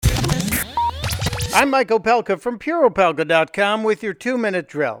I'm Mike Opelka from PureOpelka.com with your 2-minute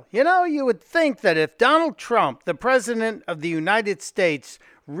drill. You know, you would think that if Donald Trump, the President of the United States,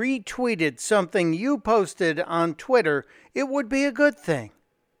 retweeted something you posted on Twitter, it would be a good thing.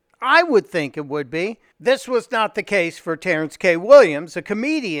 I would think it would be. This was not the case for Terrence K. Williams, a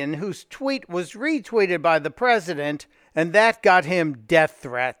comedian whose tweet was retweeted by the president, and that got him death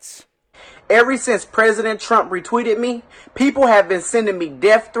threats. Ever since President Trump retweeted me, people have been sending me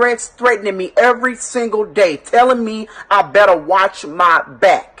death threats, threatening me every single day, telling me I better watch my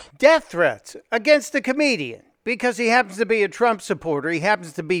back. Death threats against a comedian because he happens to be a Trump supporter, he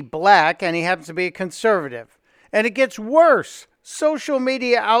happens to be black, and he happens to be a conservative. And it gets worse. Social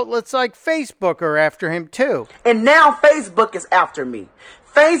media outlets like Facebook are after him too. And now Facebook is after me.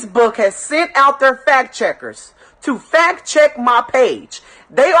 Facebook has sent out their fact checkers to fact check my page.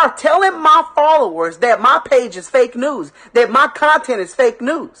 They are telling my followers that my page is fake news, that my content is fake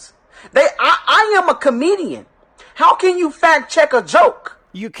news. I am a comedian. How can you fact check a joke?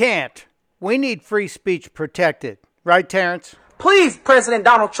 You can't. We need free speech protected. Right, Terrence? Please, President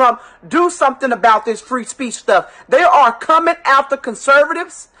Donald Trump, do something about this free speech stuff. They are coming after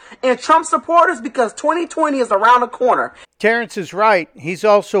conservatives and Trump supporters because 2020 is around the corner. Terrence is right. He's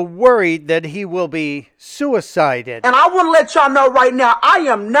also worried that he will be suicided. And I want to let y'all know right now, I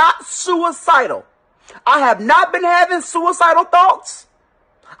am not suicidal. I have not been having suicidal thoughts.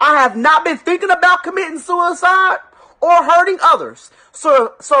 I have not been thinking about committing suicide or hurting others.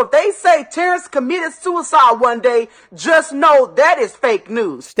 So if they say Terrence committed suicide one day, just know that is fake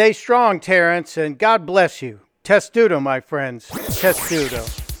news. Stay strong, Terrence, and God bless you. Testudo, my friends. Testudo.